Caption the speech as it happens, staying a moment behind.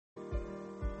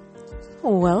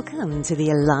Welcome to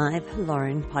the Alive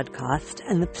Loren Podcast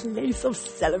and the place of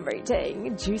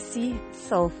celebrating juicy,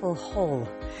 soulful, whole,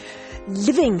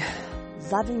 living,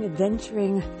 loving,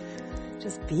 adventuring,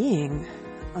 just being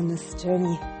on this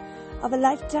journey of a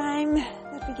lifetime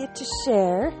that we get to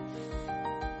share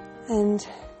and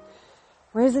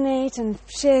resonate and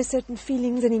share certain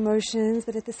feelings and emotions,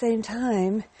 but at the same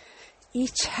time,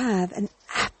 each have an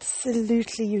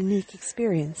absolutely unique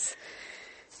experience.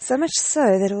 So much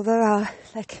so that although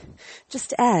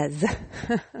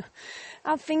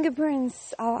our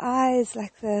fingerprints, our eyes,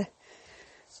 like the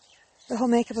whole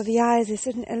makeup of the eyes, there's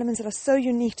certain elements that are so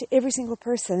unique to every single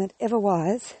person that ever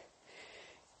was.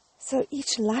 So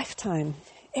each lifetime,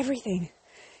 everything.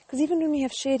 Because even when we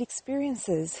have shared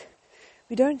experiences,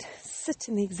 we don't sit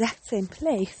in the exact same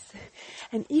place.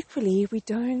 And equally, we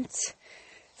don't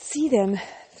see them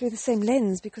through the same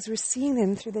lens because we're seeing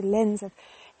them through the lens of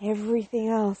everything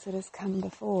else that has come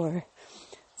before.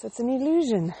 So it's an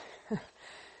illusion.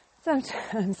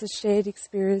 Sometimes the shared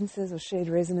experiences or shared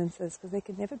resonances, because they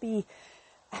can never be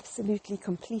absolutely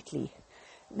completely.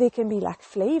 There can be like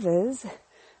flavors,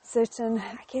 certain,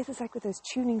 I guess it's like with those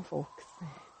tuning forks.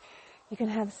 You can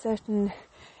have certain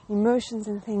emotions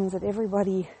and things that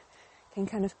everybody can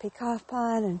kind of pick up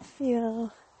on and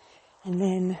feel, and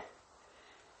then,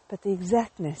 but the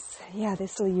exactness, there's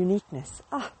still a uniqueness.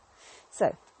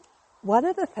 So, one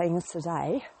of the things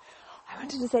today, I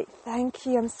wanted to say thank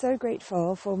you. I'm so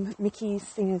grateful for Mickey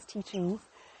Singer's teachings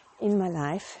in my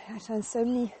life. I found so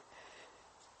many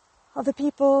other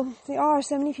people, there are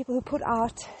so many people who put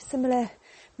out similar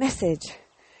message,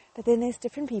 but then there's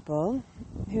different people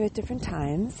who at different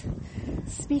times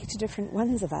speak to different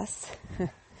ones of us.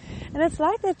 And it's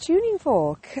like that tuning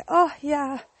fork. Oh,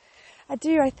 yeah. I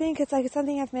do. I think it's like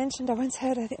something I've mentioned. I once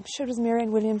heard, I'm sure it was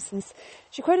Marianne Williamson.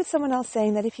 She quoted someone else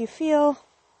saying that if you feel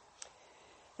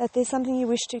that there's something you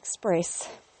wish to express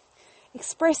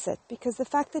it. Because the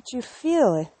fact that you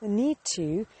feel the need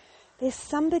to, there's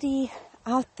somebody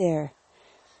out there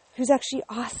who's actually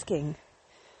asking.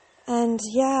 And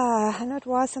I know it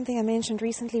was something I mentioned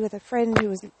recently with a friend who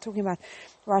was talking about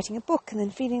writing a book and then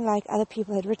feeling like other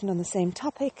people had written on the same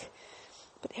topic.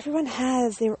 But everyone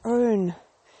has their own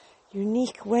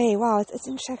unique way. Wow, it's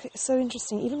so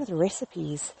interesting, even with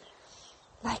recipes.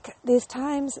 Like, there's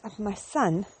times my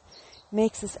son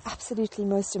makes this absolutely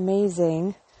most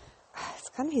amazing, it's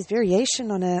kind of his variation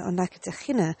on like a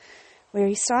tahina, where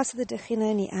he starts with the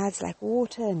tahina and he adds like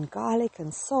water and garlic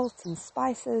and salt and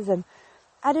spices, and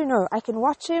I don't know, I can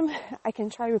watch him, I can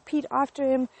try repeat after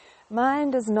him,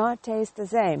 mine does not taste the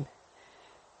same.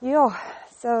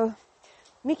 So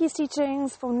Mickey's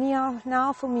teachings for me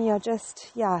are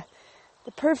just,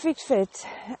 the perfect fit.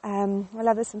 I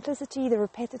love the simplicity, the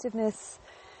repetitiveness,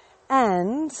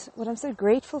 and what I'm so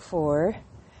grateful for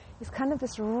is kind of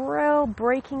this real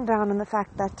breaking down on the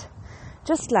fact that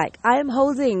just like I am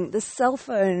holding this cell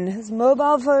phone, this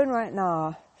mobile phone right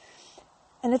now,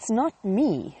 and it's not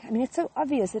me. I mean, it's so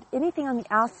obvious that anything on the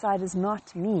outside is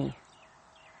not me.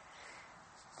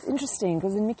 It's interesting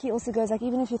because then Mickey also goes like,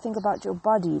 even if you think about your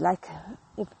body, like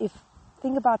if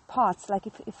think about parts, like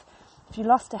if you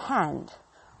lost a hand,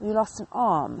 or you lost an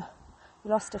arm,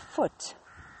 you lost a foot,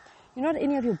 you're not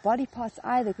any of your body parts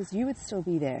either, because you would still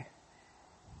be there.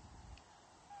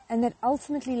 And that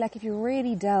ultimately, like if you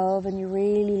really delve and you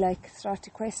really like start to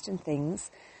question things,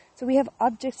 so we have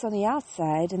objects on the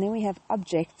outside and then we have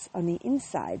objects on the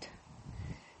inside.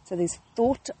 So there's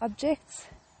thought objects,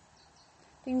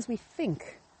 things we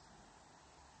think.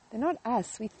 They're not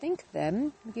us. We think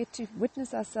them. We get to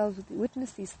witness ourselves,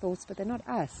 witness these thoughts, but they're not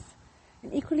us.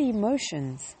 And equally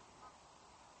emotions.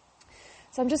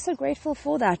 So I'm just so grateful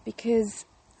for that, because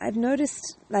I've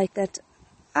noticed like that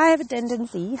I have a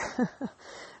tendency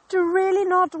to really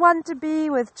not want to be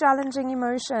with challenging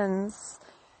emotions.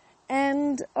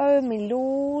 And oh my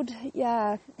Lord,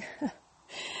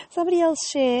 somebody else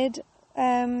shared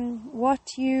I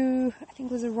think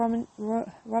it was a Robin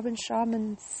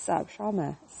Sharma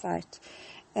site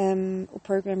or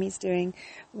program he's doing.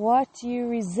 What you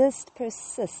resist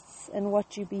persists, and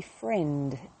what you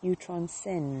befriend, you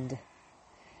transcend.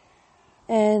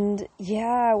 And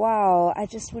I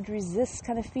just would resist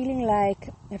kind of feeling like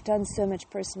I've done so much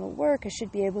personal work, I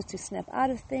should be able to snap out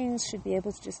of things, should be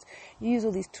able to just use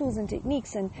all these tools and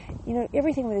techniques and,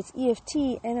 everything, whether it's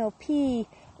EFT, NLP,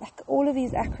 like all of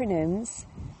these acronyms,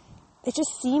 they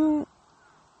just seem,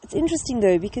 it's interesting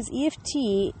though, because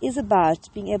EFT is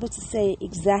about being able to say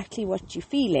exactly what you're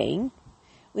feeling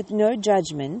with no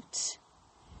judgment,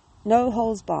 no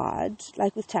holes barred,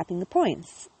 like with tapping the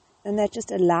points. And that just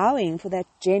allowing for that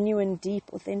genuine, deep,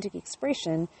 authentic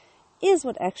expression is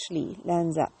what actually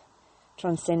lands up.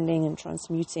 transcending and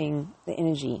transmuting the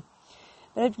energy.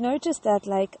 But I've noticed that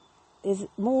like there's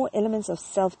more elements of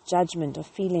self-judgment, of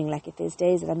feeling like if there's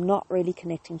days that I'm not really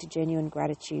connecting to genuine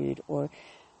gratitude, or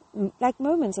like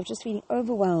moments of just feeling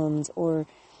overwhelmed, or,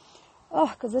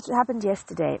 because it happened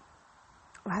yesterday.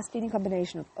 I was feeling a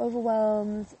combination of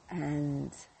overwhelmed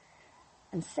and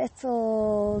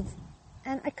unsettled,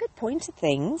 and I could point to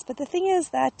things, but the thing is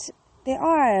that there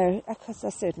are, because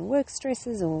there's certain work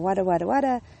stresses or wada.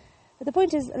 But the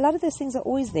point is, a lot of those things are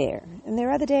always there. And there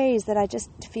are other days that I just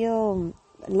feel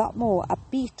a lot more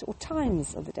upbeat, or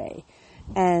times of the day.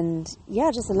 And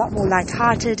just a lot more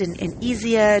lighthearted and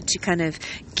easier to kind of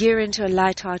gear into a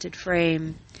lighthearted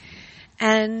frame.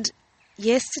 And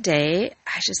yesterday,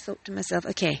 I just thought to myself,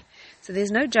 okay, so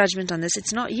there's no judgment on this.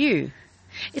 It's not you.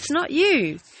 It's not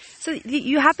you. So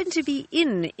you happen to be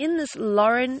in this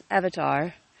Loren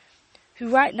avatar who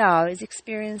right now is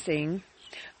experiencing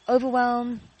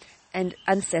overwhelm and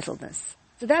unsettledness.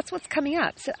 So that's what's coming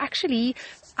up. So actually,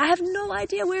 I have no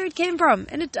idea where it came from,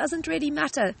 and it doesn't really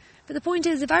matter. But the point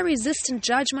is, if I resist and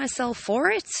judge myself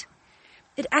for it,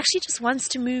 it actually just wants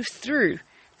to move through.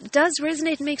 It does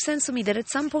resonate and make sense for me that at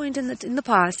some point in the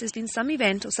past, there's been some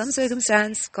event or some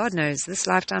circumstance, God knows, this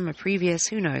lifetime or previous,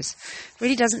 who knows, it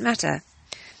really doesn't matter,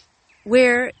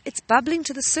 where it's bubbling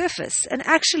to the surface. And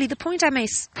actually, the point I may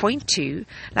point to,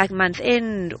 like month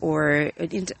end or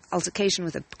an altercation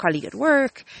with a colleague at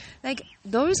work, like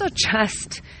those are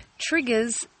just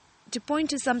triggers to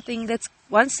point to something that's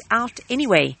once out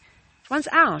anyway. Once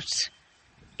out.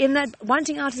 In that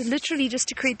wanting out is literally just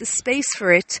to create the space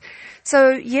for it.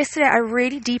 So yesterday I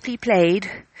really deeply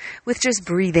played with just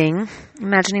breathing,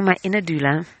 imagining my inner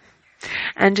doula,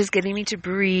 and just getting me to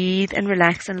breathe and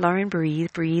relax. And Loren,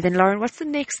 breathe. And Loren, what's the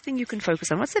next thing you can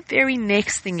focus on? What's the very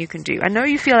next thing you can do? I know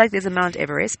you feel like there's a Mount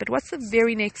Everest, but what's the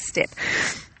very next step?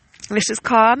 Let's just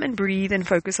calm and breathe and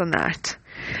focus on that.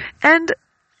 And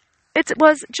it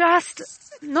was just,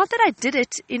 not that I did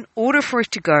it in order for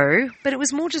it to go, but it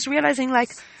was more just realizing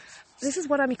like, this is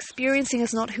what I'm experiencing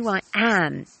is not who I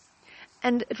am.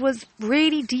 And it was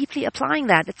really deeply applying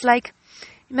that. It's like,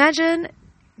 imagine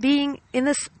being in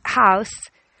this house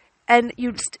and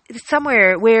you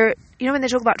somewhere where, you know, when they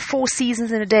talk about 4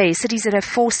 seasons in a day, cities that have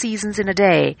 4 seasons in a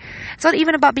day. It's not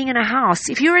even about being in a house.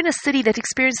 If you're in a city that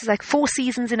experiences like 4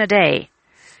 seasons in a day,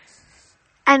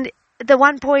 and the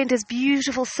one point is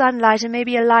beautiful sunlight and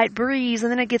maybe a light breeze,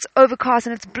 and then it gets overcast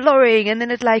and it's blowing, and then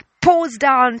it like pours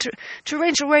down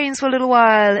torrential rains for a little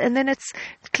while, and then it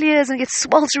clears and gets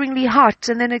swelteringly hot,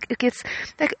 and then it gets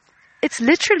like, it's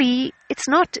literally, it's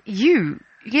not you.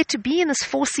 You get to be in this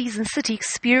 4-season city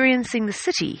experiencing the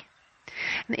city.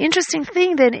 And the interesting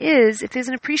thing then is, if there's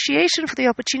an appreciation for the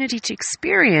opportunity to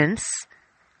experience,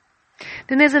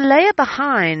 then there's a layer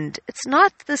behind. It's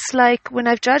not this like, when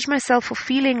I've judged myself for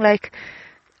feeling like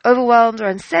overwhelmed or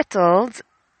unsettled,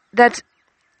 that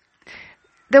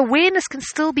the awareness can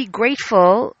still be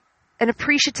grateful and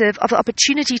appreciative of the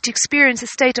opportunity to experience a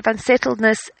state of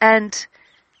unsettledness and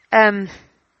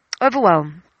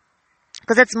overwhelm.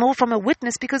 Because that's more from a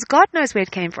witness, because God knows where it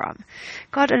came from.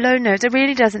 God alone knows. It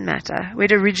really doesn't matter where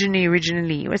it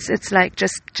originally. It's like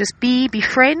just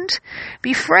befriend.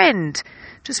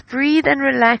 Just breathe and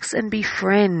relax and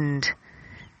befriend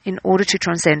in order to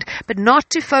transcend. But not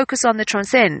to focus on the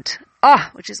transcend.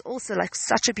 Which is also like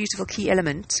such a beautiful key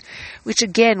element, which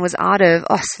again was out of,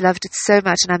 loved it so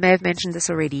much, and I may have mentioned this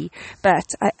already, but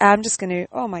I'm just going to,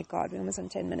 oh my God, we're almost on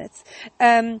 10 minutes,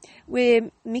 where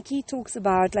Mickey talks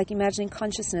about like imagining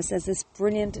consciousness as this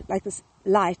brilliant, like this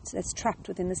light that's trapped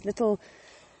within this little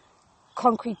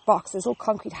concrete box, this little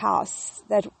concrete house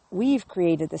that we've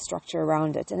created the structure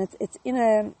around it, and it's in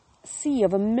a sea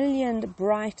of 1 million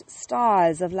bright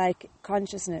stars of like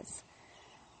consciousness.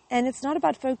 And it's not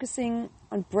about focusing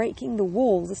on breaking the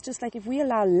walls. It's just like if we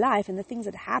allow life and the things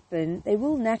that happen, they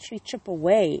will naturally chip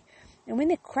away. And when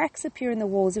the cracks appear in the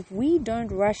walls, if we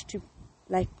don't rush to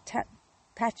like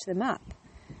patch them up,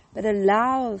 but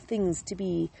allow things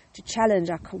to challenge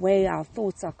our way, our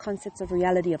thoughts, our concepts of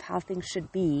reality of how things should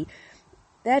be,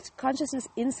 that consciousness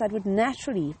inside would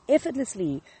naturally,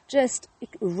 effortlessly just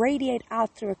radiate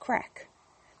out through a crack.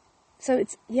 So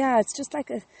it's just like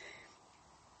a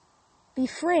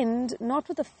befriend, not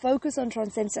with a focus on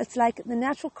transcendence. It's like the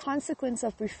natural consequence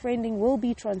of befriending will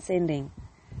be transcending.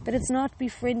 But it's not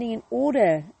befriending in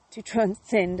order to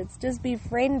transcend. It's just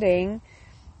befriending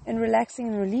and relaxing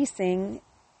and releasing,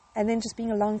 and then just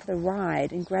being along for the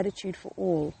ride in gratitude for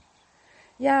all.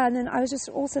 Yeah, and then I was just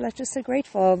also like just so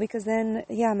grateful because then,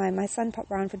 my son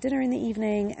popped around for dinner in the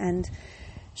evening, and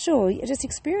sure, I just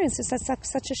experienced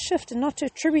such a shift, and not to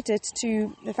attribute it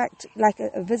to the fact like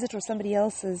a visit or somebody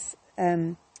else's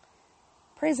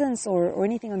presence or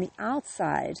anything on the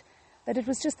outside, but it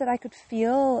was just that I could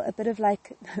feel a bit of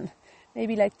like,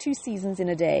 maybe like 2 seasons in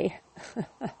a day.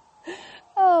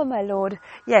 Oh, my Lord.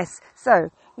 Yes, so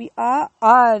we are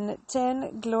on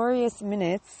 10 glorious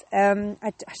minutes.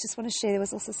 I just want to share, there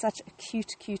was also such a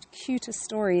cute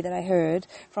story that I heard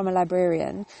from a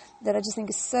librarian that I just think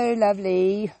is so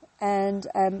lovely. And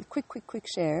quick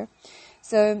share.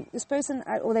 So this person,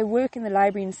 or they work in the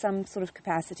library in some sort of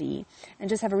capacity and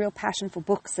just have a real passion for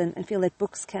books and feel that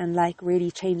books can like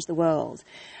really change the world.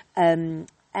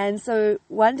 And so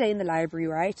one day in the library,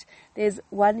 right, there's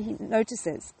one he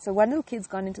notices. So one little kid's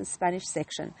gone into the Spanish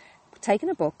section, taken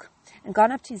a book and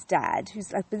gone up to his dad,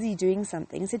 who's like busy doing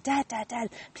something, and said, Dad,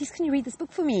 please can you read this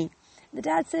book for me? The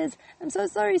dad says, I'm so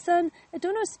sorry, son. I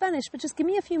don't know Spanish, but just give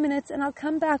me a few minutes and I'll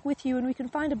come back with you and we can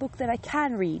find a book that I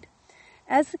can read.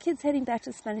 As the kid's heading back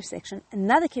to the Spanish section,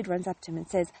 another kid runs up to him and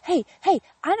says, Hey,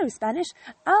 I know Spanish.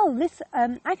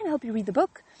 I can help you read the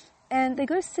book. And they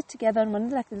go sit together on one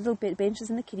of the little benches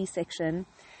in the kiddie section.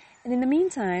 And in the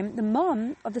meantime, the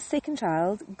mom of the second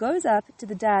child goes up to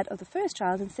the dad of the first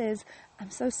child and says,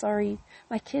 I'm so sorry.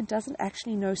 My kid doesn't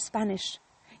actually know Spanish.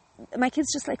 My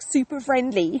kid's just like super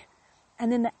friendly.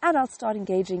 And then the adults start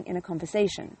engaging in a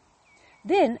conversation.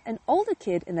 Then an older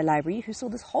kid in the library who saw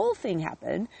this whole thing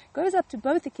happen goes up to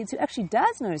both the kids who actually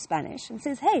does know Spanish and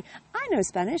says, Hey, I know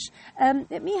Spanish.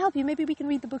 Let me help you. Maybe we can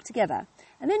read the book together.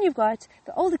 And then you've got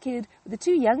the older kid with the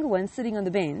 2 younger ones sitting on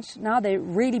the bench. Now they're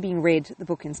really being read the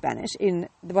book in Spanish in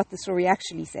what the story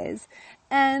actually says.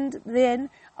 And then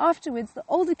afterwards, the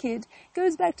older kid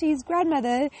goes back to his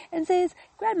grandmother and says,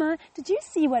 Grandma, did you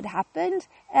see what happened?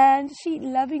 And she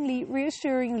lovingly,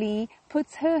 reassuringly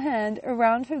puts her hand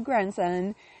around her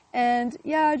grandson. And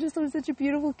yeah, I just thought it was such a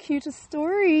beautiful, cute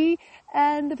story.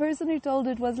 And the person who told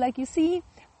it was like, you see,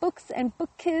 books and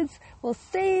book kids will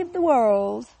save the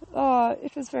world. Oh,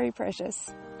 it was very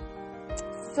precious.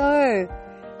 So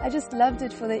I just loved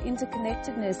it for the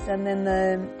interconnectedness and then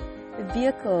the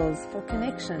vehicles for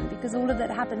connection, because all of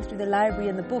that happened through the library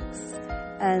and the books,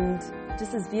 and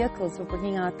just as vehicles for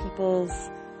bringing out people's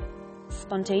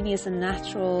spontaneous and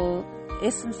natural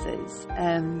essences.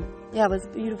 It was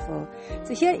beautiful.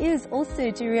 So here is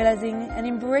also to realizing and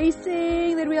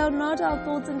embracing that we are not our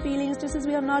thoughts and feelings, just as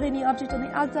we are not any object on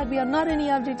the outside, we are not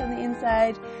any object on the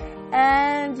inside.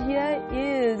 And here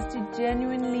is to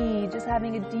genuinely just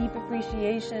having a deep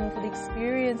appreciation for the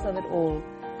experience of it all.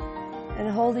 And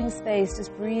holding space,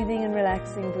 just breathing and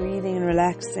relaxing through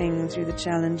the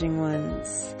challenging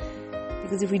ones.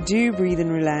 Because if we do breathe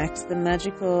and relax,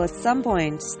 at some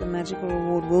point, the magical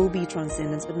reward will be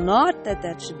transcendence, but not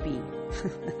that should be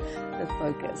the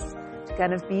focus. To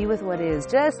kind of be with what is,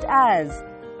 just as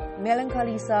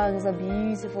melancholy songs are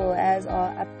beautiful, as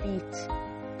are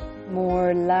upbeat,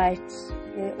 more light.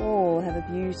 They all have a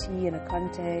beauty and a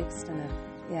context and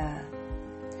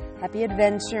happy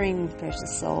adventuring,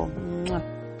 precious soul. Mwah.